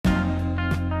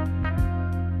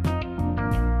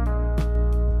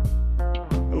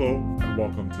and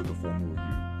welcome to the Formal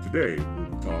Review. Today, we'll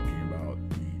be talking about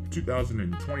the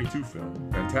 2022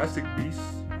 film, Fantastic Beasts: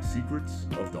 Secrets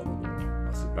of Dumbledore.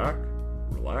 Now sit back,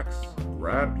 relax,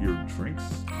 grab your drinks,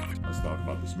 let's talk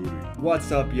about this movie.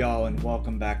 What's up, y'all, and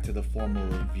welcome back to the Formal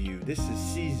Review. This is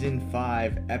Season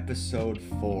 5, Episode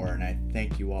 4, and I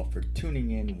thank you all for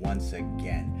tuning in once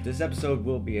again. This episode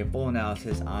will be a full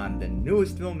analysis on the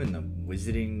newest film in the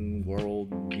Wizarding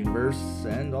World universe,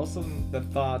 and also the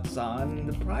thoughts on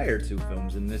the prior two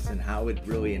films in this and how it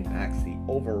really impacts the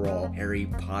overall Harry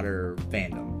Potter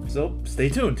fandom. So, stay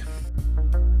tuned!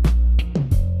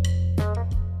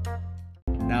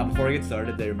 Now, before I get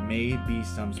started, there may be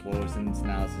some spoilers in this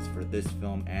analysis for this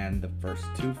film and the first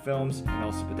two films, and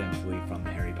also potentially from the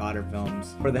Harry Potter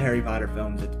films. For the Harry Potter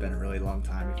films, it's been a really long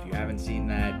time. If you haven't seen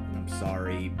that, I'm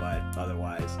sorry, but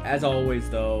otherwise. As always,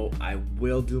 though, I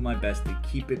will do my best to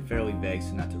keep it fairly vague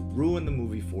so not to ruin the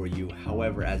movie for you.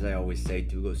 However, as I always say,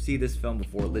 do go see this film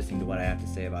before listening to what I have to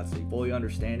say about it so you fully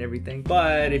understand everything.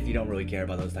 But if you don't really care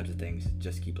about those types of things,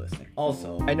 just keep listening.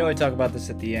 Also, I know I talk about this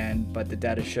at the end, but the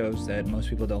data shows that most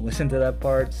people don't listen to that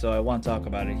part, so I want to talk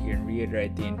about it here and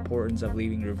reiterate the importance of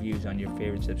leaving reviews on your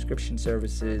favorite subscription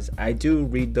services. I do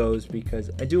read those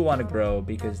because I do want to grow,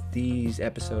 because these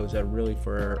episodes are really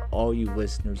for all you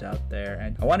listeners out there,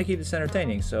 and I want to keep this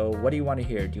entertaining. So what do you want to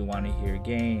hear? Do you want to hear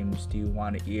games? Do you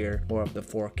want to hear more of the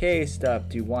 4K stuff?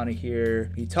 Do you want to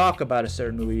hear me talk about a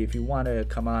certain movie? If you want to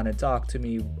come on and talk to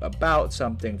me about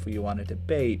something, if you want to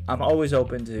debate, I'm always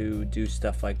open to do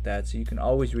stuff like that, so you can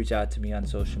always reach out to me on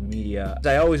social media.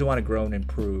 I always want to grow and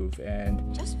improve,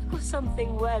 and just because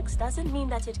something works doesn't mean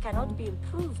that it cannot be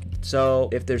improved. So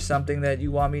if there's something that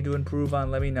you want me to improve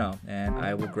on, let me know, and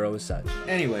I will grow as such.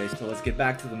 anyways, so let's get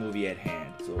back to the movie at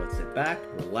hand. So let's sit back,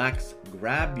 relax,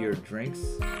 grab your drinks,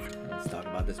 and let's talk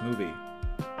about this movie.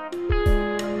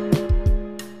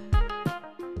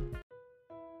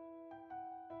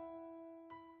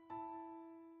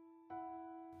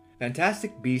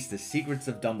 Fantastic Beasts: The Secrets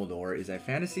of Dumbledore is a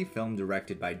fantasy film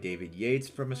directed by David Yates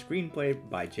from a screenplay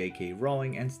by J.K.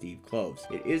 Rowling and Steve Kloves.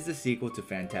 It is the sequel to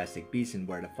Fantastic Beasts and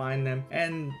Where to Find Them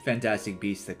and Fantastic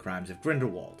Beasts: The Crimes of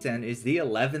Grindelwald, and is the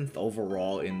 11th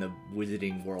overall in the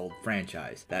Wizarding World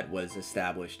franchise that was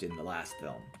established in the last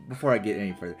film. Before I get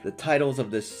any further, the titles of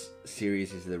this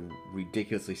series is the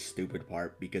ridiculously stupid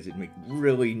part, because it makes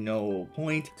really no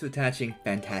point to attaching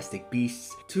Fantastic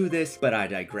Beasts to this, but I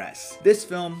digress. This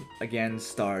film again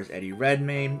stars Eddie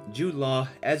Redmayne, Jude Law,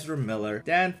 Ezra Miller,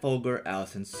 Dan Fogler,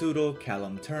 Alison Sudol,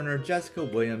 Callum Turner, Jessica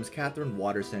Williams, Catherine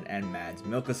Watterson, and Mads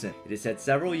Mikkelsen. It is set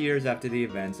several years after the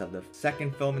events of the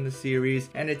second film in the series,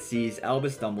 and it sees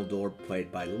Albus Dumbledore,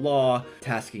 played by Law,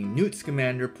 tasking Newt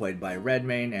Scamander, played by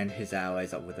Redmayne, and his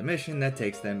allies up with a mission that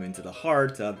takes them into the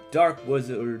heart of Dark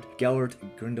Wizard Gellert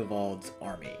Grindelwald's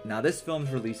army. Now, this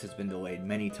film's release has been delayed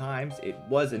many times. It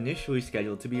was initially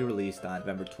scheduled to be released on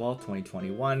November 12,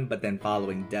 2021, but then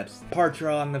following Depp's departure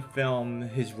on the film,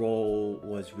 his role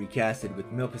was recasted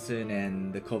with Mikkelsen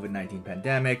and the COVID-19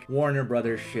 pandemic. Warner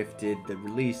Brothers shifted the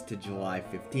release to July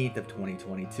 15th of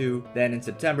 2022. Then in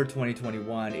September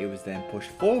 2021, it was then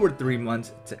pushed forward 3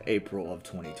 months to April of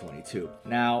 2022.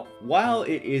 Now, while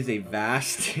it is a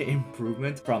vast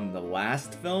improvement from the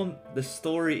last film, the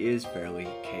story is fairly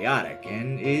chaotic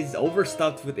and is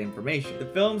overstuffed with information. The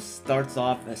film starts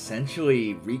off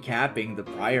essentially recapping the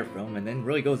prior film and then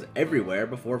really goes everywhere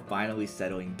before finally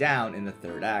settling down in the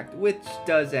third act, which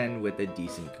does end with a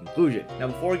decent conclusion. Now,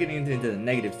 before getting into the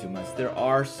negatives too much, there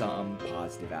are some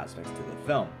positive aspects to the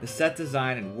film. The set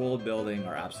design and world building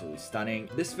are absolutely stunning.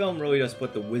 This film really does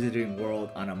put the Wizarding World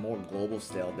on a more global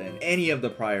scale than any of the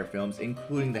prior films,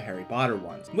 including the Harry Potter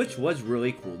ones, which was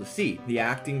really cool to see. The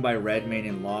acting by Redmayne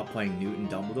and Law playing Newt and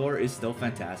Dumbledore is still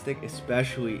fantastic,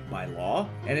 especially by Law,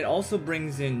 and it also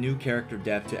brings in new character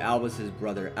depth to Albus's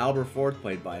brother Aberforth,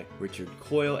 played by Richard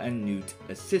Coyle, and Newt's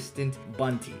assistant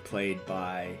Bunty, played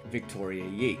by Victoria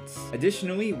Yates.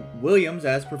 Additionally, Williams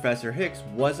as Professor Hicks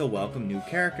was a welcome new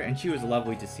character, and she was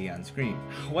lovely to see on screen.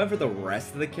 However, the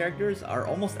rest of the characters are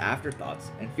almost afterthoughts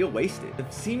and feel wasted. They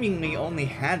seemingly only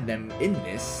had them in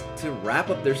this to wrap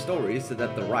up their stories so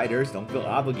that the writers don't feel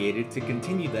obligated to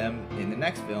continue them in the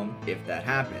next film if that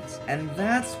happens. And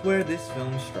that's where this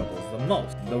film struggles the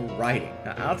most, the writing.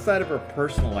 Now, outside of her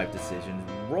personal life decisions,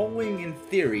 Rowling, in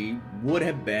theory, would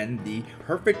have been the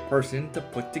perfect person to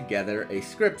put together a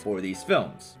script for these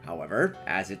films. However,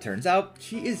 as it turns out,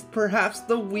 she is perhaps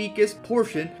the weakest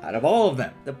portion out of all of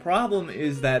them. The problem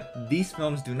is that these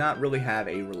films do not really have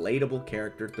a relatable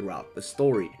character throughout the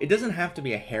story. It doesn't have to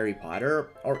be a Harry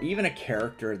Potter or even a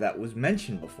character that was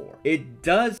mentioned before. It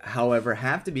does, however,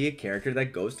 have to be a character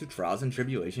that goes through trials and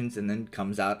tribulations and then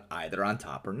comes out either on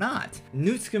top or not.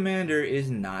 Newt Scamander is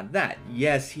not that.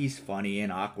 Yes, he's funny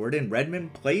and awkward, and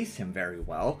Redmond plays him very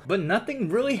well, but nothing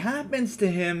really happens to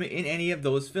him in any of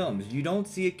those films. You don't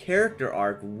see a character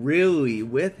arc really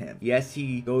with him. Yes,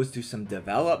 he goes through some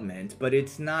development, but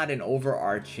it's not an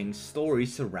overarching story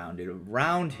surrounded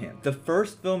around him. The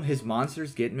first film, his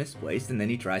monsters get misplaced and then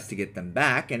he tries to get them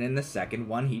back, and in the second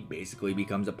one, he basically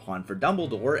becomes a pawn for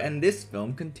Dumbledore, and this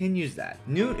film continues that.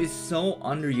 Newt is so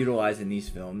underutilized in these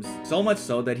films, so much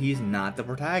so that he's not the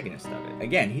protagonist of it.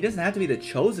 Again, he doesn't have to be the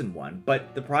chosen one,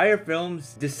 but the prior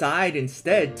films decide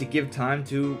instead to give time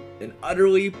to an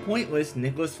utterly pointless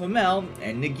Nicholas Flamel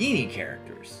and Nagini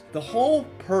characters. The whole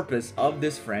purpose of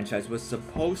this franchise was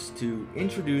supposed to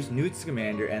introduce Newt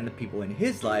Scamander and the people in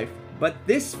his life, but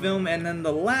this film and then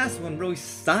the last one really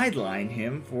sidelined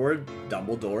him for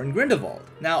Dumbledore and Grindelwald.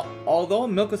 Now, although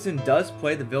Mikkelsen does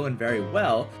play the villain very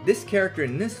well, this character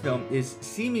in this film is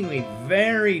seemingly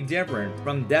very different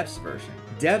from Depp's version.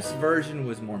 Depp's version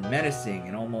was more menacing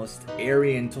and almost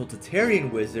Aryan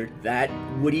totalitarian wizard that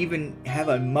would even have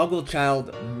a muggle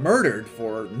child murdered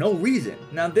for no reason.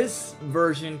 Now this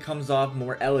version comes off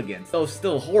more elegant, though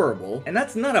still horrible, and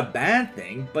that's not a bad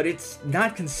thing, but it's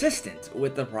not consistent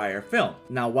with the prior film.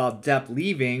 Now while Depp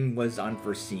leaving was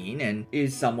unforeseen and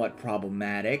is somewhat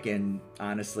problematic, and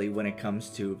honestly when it comes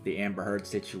to the Amber Heard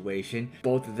situation,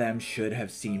 both of them should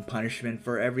have seen punishment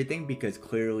for everything, because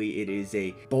clearly it is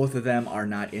both of them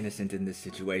are not innocent in this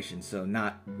situation, so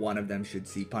not one of them should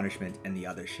see punishment and the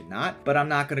other should not. But I'm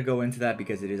not going to go into that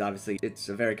because it's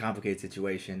a very complicated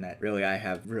situation that really I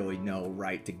have really no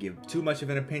right to give too much of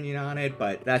an opinion on it,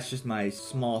 but that's just my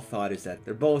small thought, is that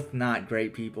they're both not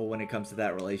great people when it comes to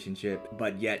that relationship,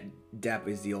 but yet Depp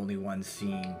is the only one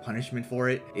seeing punishment for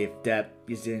it. If Depp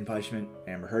is getting punishment,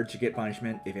 Amber Heard should get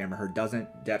punishment. If Amber Heard doesn't,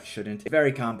 Depp shouldn't. It's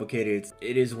very complicated.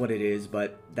 It is what it is,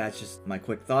 but that's just my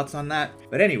quick thoughts on that.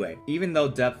 But anyway, even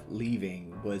though Depp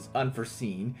leaving was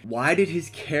unforeseen, why did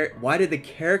the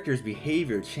character's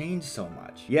behavior change so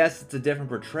much? Yes, it's a different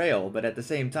portrayal, but at the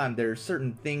same time, there are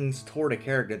certain things toward a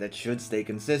character that should stay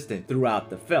consistent throughout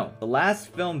the film. The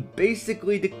last film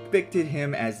basically depicted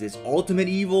him as this ultimate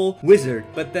evil wizard,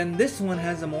 but then this one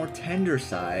has a more tender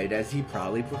side, as he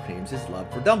proudly proclaims his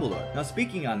love for Dumbledore. Now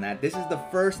speaking on that, this is the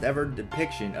first ever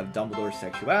depiction of Dumbledore's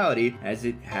sexuality, as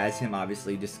it has him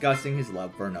obviously discussing his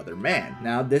love for another man.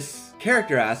 Now this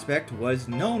character aspect was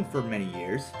known for many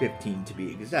years, 15 to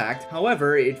be exact.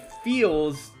 However, it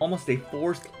feels almost a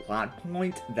forced plot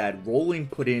point that Rowling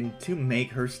put in to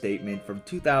make her statement from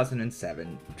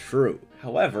 2007 true.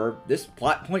 However, this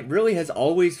plot point really has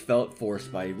always felt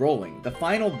forced by Rowling. The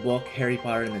final book, Harry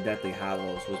Potter and the Deathly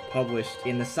Hallows, was published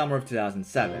in the summer of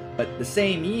 2007. But the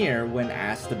same year, when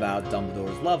asked about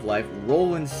Dumbledore's love life,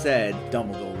 Rowling said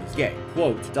Dumbledore was gay.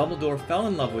 Quote, Dumbledore fell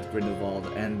in love with Grindelwald,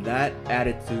 and that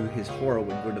added to his horror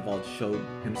when Grindelwald showed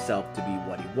himself to be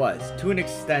what he was. To an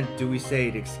extent, do we say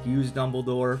it excused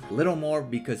Dumbledore? A little more,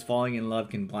 because falling in love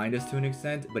can blind us to an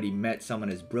extent, but he met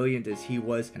someone as brilliant as he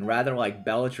was, and rather like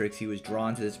Bellatrix, he was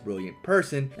drawn to this brilliant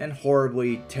person and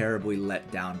horribly, terribly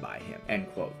let down by him. End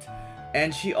quote.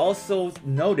 And she also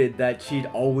noted that she'd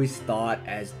always thought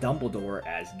as Dumbledore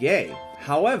as gay.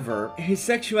 However, his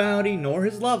sexuality nor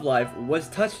his love life was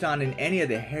touched on in any of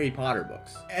the Harry Potter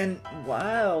books. And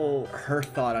while her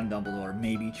thought on Dumbledore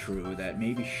may be true, that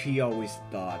maybe she always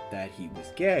thought that he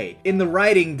was gay, in the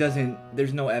writing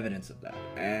there's no evidence of that.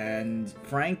 And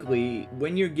frankly,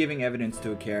 when you're giving evidence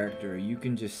to a character, you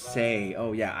can just say,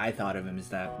 oh yeah, I thought of him as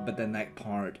that, but then that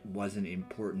part wasn't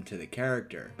important to the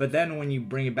character. But then when you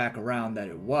bring it back around that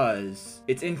it was,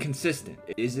 it's inconsistent.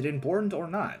 Is it important or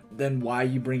not? Then why are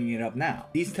you bringing it up now?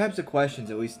 These types of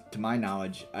questions, at least to my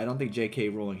knowledge, I don't think J.K.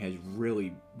 Rowling has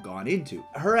really gone into.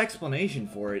 Her explanation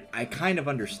for it, I kind of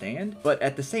understand, but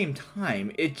at the same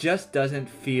time, it just doesn't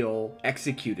feel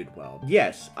executed well.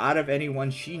 Yes, out of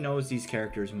anyone, she knows these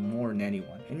characters more than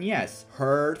anyone. And yes,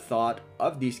 her thought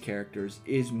of these characters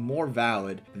is more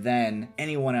valid than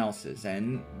anyone else's.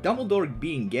 And Dumbledore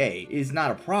being gay is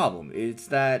not a problem. It's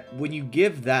that when you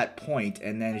give that point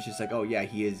and then it's just like, oh yeah,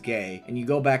 he is gay, and you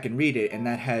go back and read it and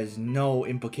that has no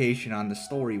implication on the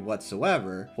story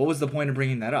whatsoever, what was the point of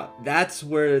bringing that up? That's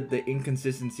where where the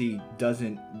inconsistency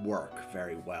doesn't work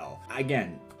very well.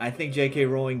 Again, I think J.K.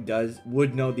 Rowling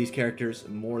would know these characters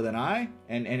more than I,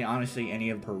 and honestly any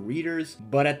of her readers,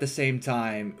 but at the same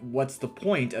time, what's the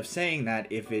point of saying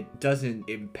that if it doesn't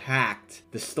impact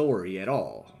the story at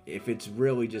all? If it's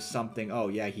really just something, oh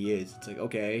yeah, he is, it's like,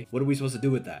 okay, what are we supposed to do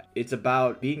with that? It's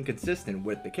about being consistent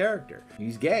with the character.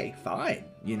 He's gay, fine,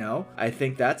 you know? I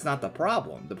think that's not the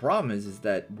problem. The problem is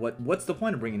that what's the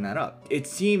point of bringing that up? It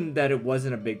seemed that it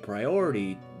wasn't a big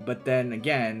priority, but then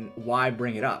again, why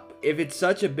bring it up? If it's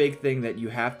such a big thing that you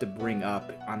have to bring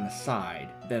up on the side,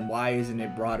 then why isn't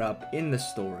it brought up in the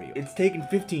story? It's taken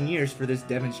 15 years for this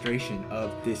demonstration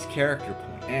of this character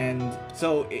point. And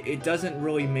so it doesn't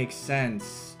really make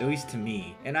sense, at least to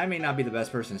me. And I may not be the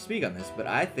best person to speak on this, but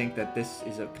I think that this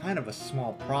is a kind of a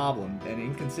small problem, an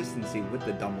inconsistency with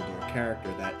the Dumbledore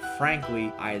character that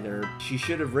frankly, either she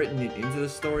should have written it into the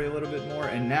story a little bit more,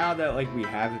 and now that like we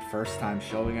have it first time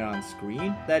showing it on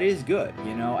screen, that is good.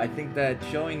 You know, I think that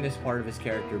showing this part of his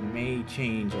character may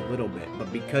change a little bit,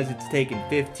 but because it's taken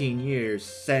 15 years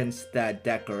since that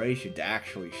declaration to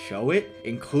actually show it,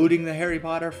 including the Harry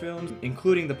Potter films,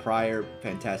 including the prior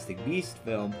Fantastic Beasts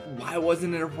film, why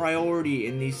wasn't it a priority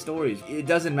in these stories? It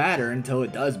doesn't matter until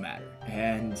it does matter.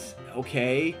 And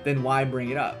okay, then why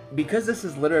bring it up? Because this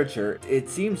is literature, it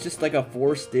seems just like a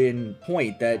forced in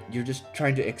point that you're just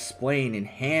trying to explain and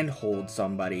handhold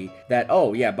somebody that,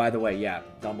 oh yeah, by the way, yeah,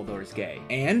 Dumbledore is gay.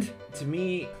 And to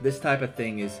me, this type of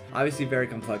thing is obviously very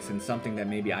complex and something that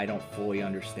maybe I don't fully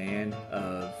understand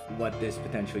of what this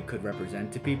potentially could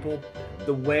represent to people.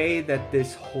 The way that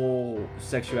this whole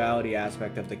sexuality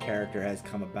aspect of the character has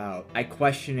come about, I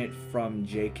question it from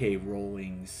J.K.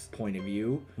 Rowling's point of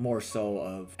view, more so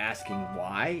of asking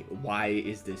why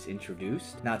is this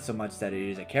introduced? Not so much that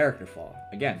it is a character flaw.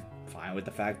 Again, fine with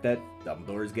the fact that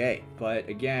Dumbledore is gay. But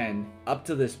again, up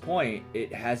to this point,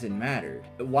 it hasn't mattered.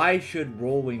 Why should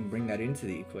Rowling bring that into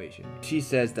the equation? She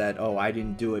says that, oh, I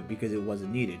didn't do it because it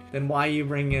wasn't needed. Then why are you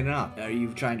bringing it up? Are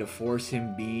you trying to force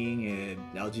him being an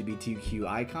LGBTQ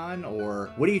icon?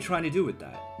 Or what are you trying to do with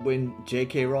that? When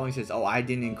J.K. Rowling says, oh, I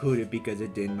didn't include it because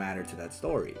it didn't matter to that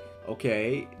story.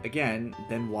 Okay, again,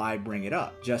 then why bring it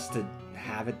up? Just to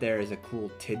have it there as a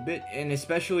cool tidbit? And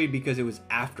especially because it was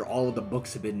after all of the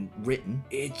books have been written,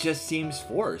 it just seems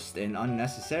forced and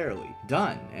unnecessarily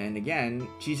done. And again,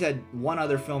 she's had one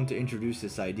other film to introduce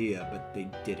this idea, but they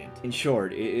didn't. In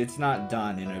short, it's not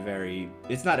done in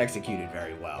it's not executed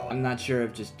very well. I'm not sure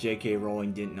if just J.K.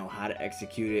 Rowling didn't know how to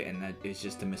execute it and that it's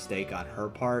just a mistake on her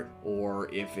part, or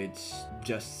if it's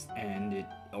just,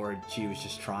 or she was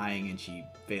just trying and she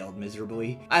failed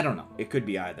miserably. I don't know. It could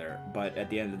be either. But at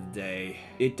the end of the day,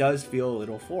 it does feel a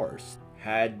little forced.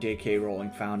 Had J.K.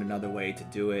 Rowling found another way to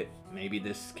do it, maybe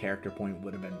this character point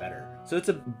would have been better. So it's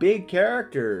a big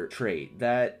character trait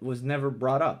that was never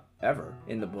brought up ever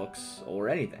in the books or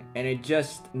anything. And it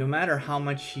just, no matter how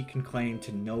much she can claim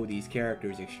to know these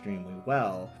characters extremely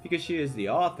well, because she is the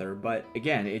author, but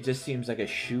again, it just seems like a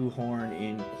shoehorn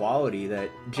in quality that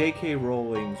J.K.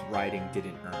 Rowling's writing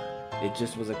didn't earn. It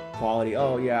just was a quality,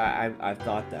 oh yeah, I've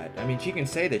thought that. I mean, she can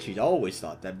say that she's always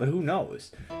thought that, but who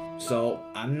knows? So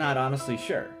I'm not honestly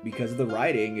sure. Because of the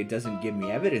writing, it doesn't give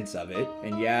me evidence of it.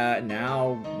 And yeah,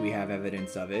 now we have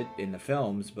evidence of it in the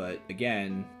films, but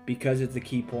again, because it's a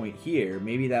key point here,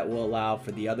 maybe that will allow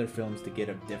for the other films to get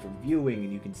a different viewing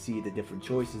and you can see the different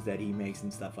choices that he makes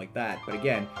and stuff like that. But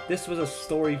again, this was a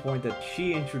story point that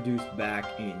she introduced back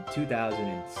in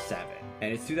 2007.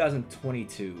 And it's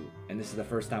 2022, and this is the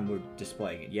first time we're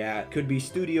displaying it. Yeah, it could be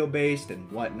studio-based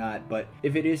and whatnot, but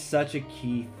if it is such a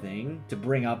key thing to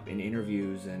bring up in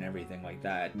interviews and everything like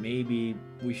that, maybe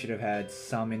we should have had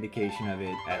some indication of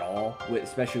it at all,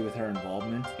 especially with her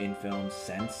involvement in films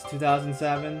since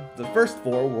 2007. The first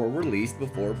 4 were released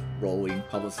before Rowling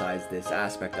publicized this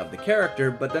aspect of the character,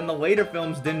 but then the later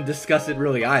films didn't discuss it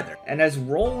really either. And as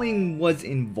Rowling was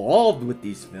involved with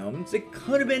these films, it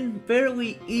could have been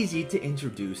fairly easy to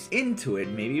introduce into it,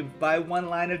 maybe by one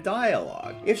line of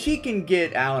dialogue. If she can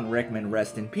get Alan Rickman,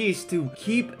 rest in peace, to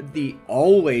keep the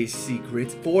always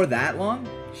secret for that long,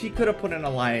 she could have put in a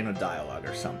line of dialogue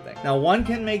or something. Now, one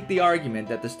can make the argument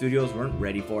that the studios weren't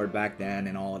ready for it back then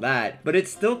and all of that, but it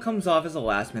still comes off as a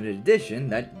last-minute addition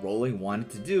that Rowling wanted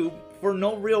to do for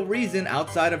no real reason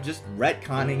outside of just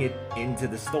retconning it into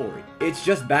the story. It's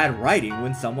just bad writing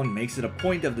when someone makes it a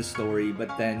point of the story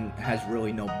but then has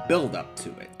really no build up to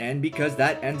it. And because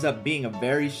that ends up being a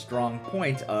very strong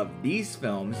point of these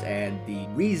films and the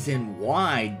reason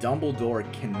why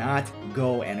Dumbledore cannot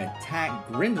go and attack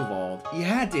Grindelwald, you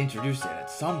had to introduce it at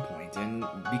some point, and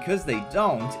because they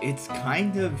don't, it's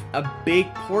kind of a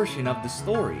big portion of the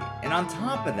story. And on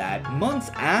top of that, months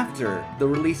after the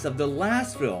release of the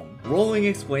last film, Rowling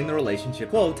explained the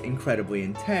relationship, quote, incredibly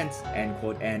intense, end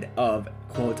quote, and of,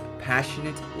 quote,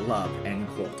 passionate love, end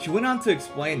quote. She went on to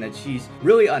explain that she's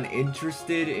really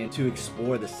uninterested in to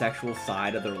explore the sexual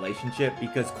side of the relationship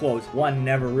because, quote, one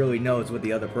never really knows what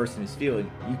the other person is feeling.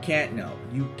 You can't know.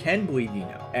 You can believe you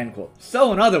know, end quote.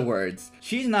 So in other words,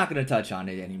 she's not going to touch on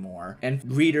it anymore, and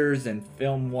readers and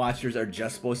film watchers are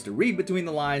just supposed to read between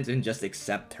the lines and just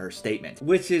accept her statement,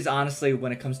 which is honestly,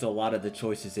 when it comes to a lot of the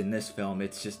choices in this film,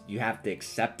 it's just, you have to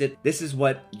accept it. This is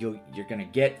what you're gonna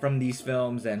get from these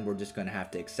films, and we're just gonna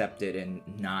have to accept it and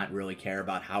not really care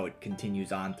about how it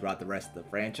continues on throughout the rest of the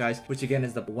franchise, which again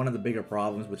is one of the bigger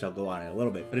problems, which I'll go on in a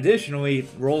little bit. But additionally,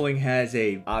 Rowling has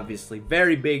a obviously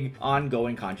very big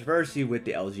ongoing controversy with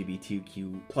the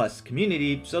LGBTQ plus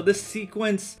community, so the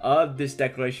sequence of this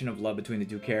declaration of love between the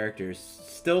two characters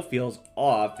still feels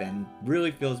off and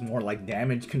really feels more like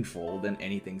damage control than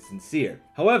anything sincere.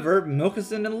 However,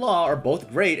 Milkison and Law are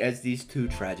both great as these two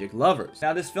tragic lovers.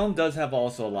 Now, this film does have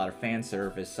also a lot of fan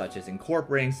service, such as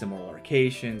incorporating similar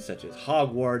locations such as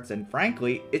Hogwarts, and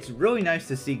frankly, it's really nice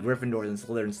to see Gryffindors and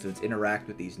Slytherin students interact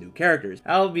with these new characters,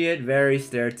 albeit very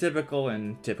stereotypical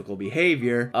and typical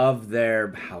behavior of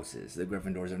their houses. The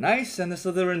Gryffindors are nice and the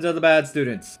Slytherins are the bad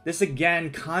students. This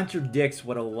again contradicts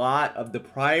what a lot of the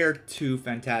prior two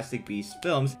Fantastic Beasts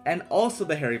films and also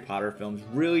the Harry Potter films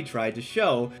really tried to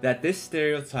show, that this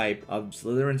stereotype of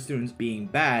Slytherin students being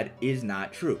bad is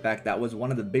not true. In fact, that was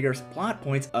one of the biggest plot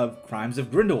points of Crimes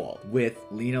of Grindelwald with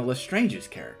Lena Lestrange's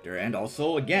character, and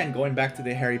also again going back to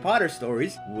the Harry Potter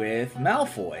stories with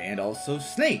Malfoy and also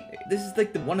Snape. This is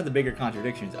like one of the bigger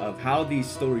contradictions of how these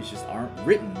stories just aren't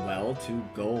written well to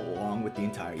go along with the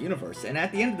entire universe. And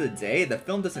at the end of the day, the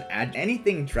film doesn't add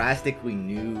anything drastically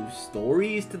new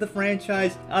stories to the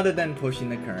franchise other than pushing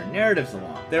the current narratives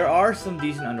along. There are some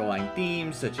decent underlying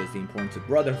themes, such as the importance of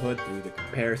brotherhood through the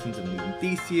comparisons of Newton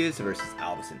Theseus versus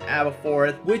Albus and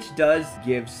Aberforth, which does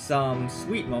give some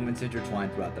sweet moments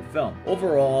intertwined throughout the film.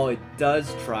 Overall, it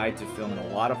does try to fill in a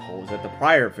lot of holes that the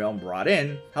prior film brought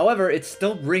in. However, it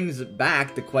still brings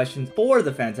back the questions for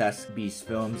the Fantastic Beasts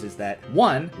films is that,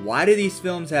 one, why do these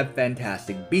films have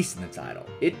Fantastic Beasts in the title?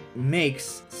 It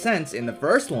makes sense in the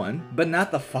first one, but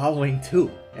not the following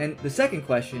two. And the second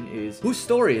question is, whose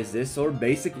story is this, or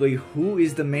basically, who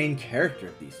is the main character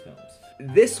of these films?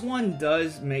 This one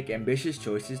does make ambitious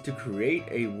choices to create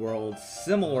a world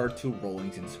similar to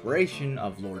Rowling's inspiration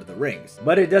of Lord of the Rings,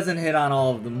 but it doesn't hit on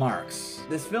all of the marks.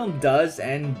 This film does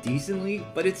end decently,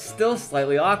 but it's still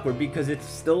slightly awkward because it's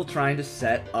still trying to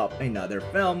set up another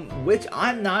film, which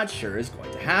I'm not sure is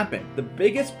going to happen. The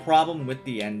biggest problem with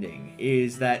the ending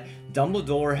is that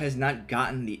Dumbledore has not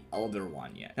gotten the Elder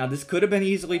Wand yet. Now, this could have been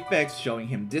easily fixed, showing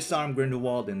him disarm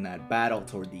Grindelwald in that battle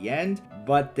toward the end,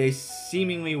 but they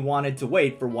seemingly wanted to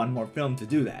wait for one more film to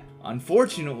do that.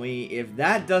 Unfortunately, if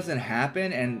that doesn't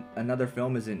happen and another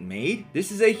film isn't made,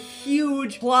 this is a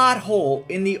huge plot hole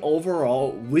in the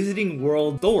overall Wizarding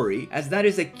World story, as that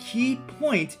is a key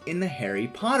point in the Harry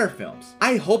Potter films.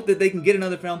 I hope that they can get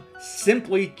another film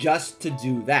simply just to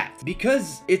do that,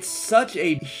 because it's such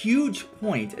a huge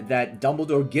point that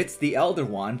Dumbledore gets the Elder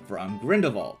Wand from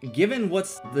Grindelwald. Given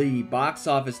what's the box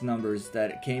office numbers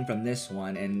that came from this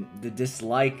one and the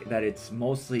dislike that it's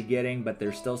mostly getting, but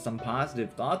there's still some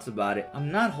positive thoughts about it,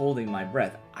 I'm not holding my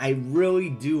breath. I really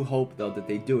do hope though that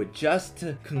they do it just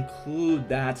to conclude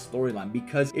that storyline,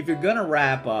 because if you're gonna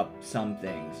wrap up some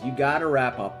things, you gotta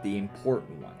wrap up the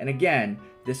important one. And again,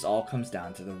 this all comes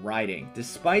down to the writing.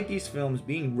 Despite these films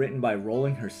being written by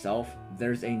Rowling herself,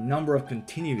 there's a number of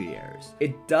continuity errors.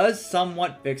 It does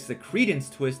somewhat fix the credence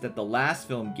twist that the last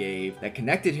film gave that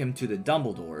connected him to the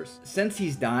Dumbledores. Since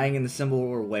he's dying in the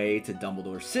similar way to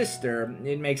Dumbledore's sister,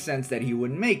 it makes sense that he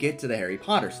wouldn't make it to the Harry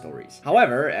Potter stories.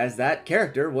 However, as that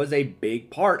character was a big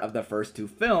part of the first two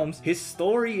films, his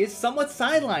story is somewhat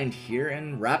sidelined here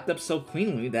and wrapped up so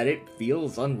cleanly that it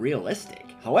feels unrealistic.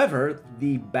 However,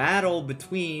 the battle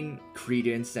between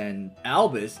Credence and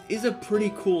Albus is a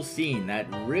pretty cool scene that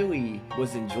really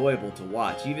was enjoyable to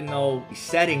watch, even though the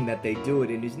setting that they do it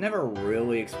in is never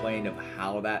really explained of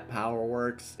how that power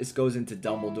works. This goes into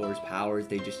Dumbledore's powers.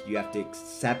 You have to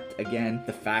accept again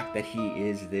the fact that he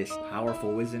is this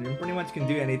powerful wizard and pretty much can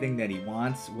do anything that he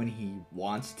wants when he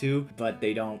wants to, but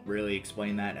they don't really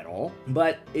explain that at all.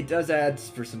 But it does add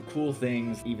for some cool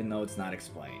things, even though it's not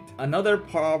explained. Another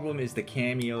problem is the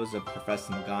cameos of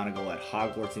Professor McGonagall at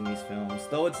Hogwarts in these films.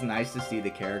 Though it's nice to see the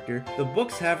character, the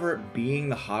books have her being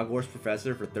the Hogwarts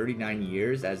professor for 39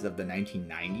 years as of the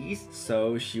 1990s,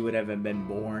 so she would have been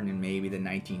born in maybe the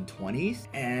 1920s,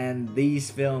 and these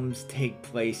films take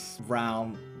place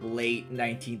around late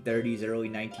 1930s, early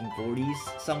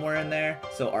 1940s, somewhere in there.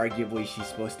 So arguably she's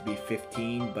supposed to be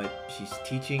 15, but she's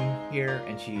teaching here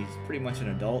and she's pretty much an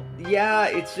adult. Yeah,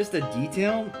 it's just a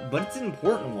detail, but it's an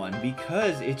important one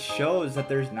because it shows that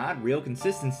there's not real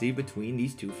consistency between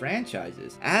these two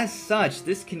franchises. As such,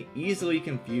 this can easily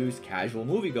confuse casual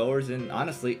moviegoers and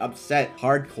honestly upset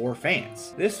hardcore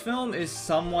fans. This film is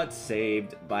somewhat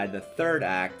saved by the third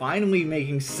act finally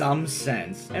making some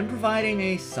sense and providing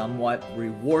a somewhat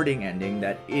rewarding ending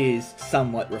that is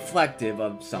somewhat reflective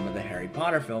of some of the Harry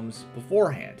Potter films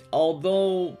beforehand.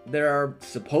 Although there are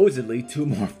supposedly 2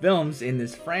 more films in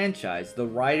this franchise, the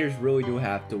writers really do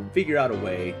have to figure out a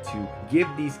way to give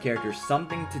these characters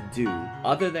something to do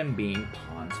other than being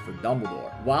pawns for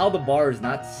Dumbledore. While the bar is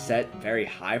not set very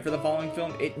high for the following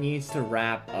film, it needs to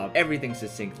wrap up everything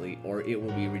succinctly or it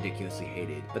will be ridiculously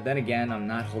hated. But then again, I'm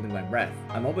not holding my breath.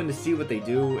 I'm open to see what they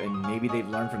do and maybe they've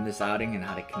learned from this outing and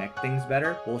how to connect things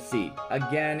better. We'll see.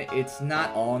 Again, it's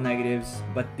not all negatives,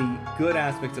 but the good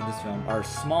aspects of this film are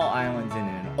small islands in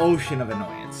an ocean of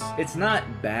annoyance. It's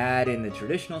not bad in the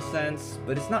traditional sense,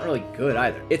 but it's not really good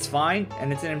either. It's fine,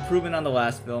 and it's an improvement on the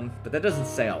last film, but that doesn't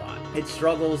say a lot. It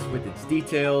struggles with its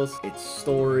details, its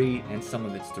story, and some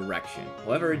of its direction.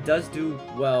 However, it does do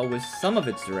well with some of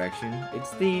its direction,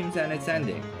 its themes, and its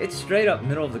ending. It's straight up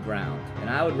middle of the ground, and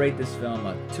I would rate this film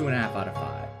a 2.5 out of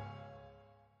 5.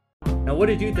 Now, what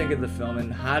did you think of the film,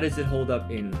 and how does it hold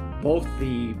up in both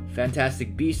the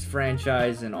Fantastic Beasts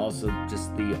franchise and also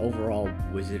just the overall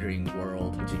wizarding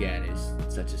world, which again is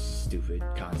such a stupid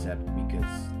concept because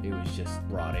it was just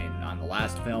brought in on the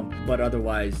last film, but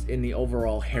otherwise in the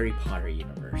overall Harry Potter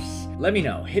universe? Let me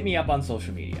know. Hit me up on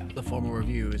social media. The Formal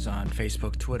Review is on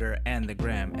Facebook, Twitter, and the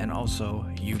Gram, and also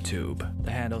YouTube.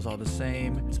 The handle's all the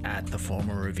same. It's at The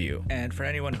Formal Review. And for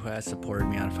anyone who has supported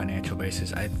me on a financial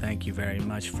basis, I thank you very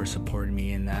much for supporting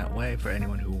me in that way. For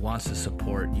anyone who wants to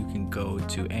support, you can go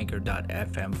to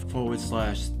anchor.fm/The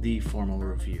Formal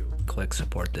Review. Click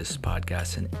support this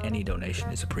podcast, and any donation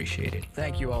is appreciated.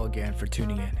 Thank you all again for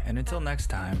tuning in, and until next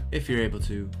time, If you're able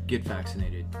to, get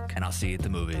vaccinated. and I'll see you at the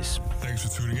movies. Thanks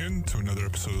for tuning in to another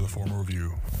episode of The Formal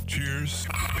Review. Cheers,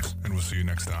 and we'll see you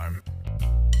next time.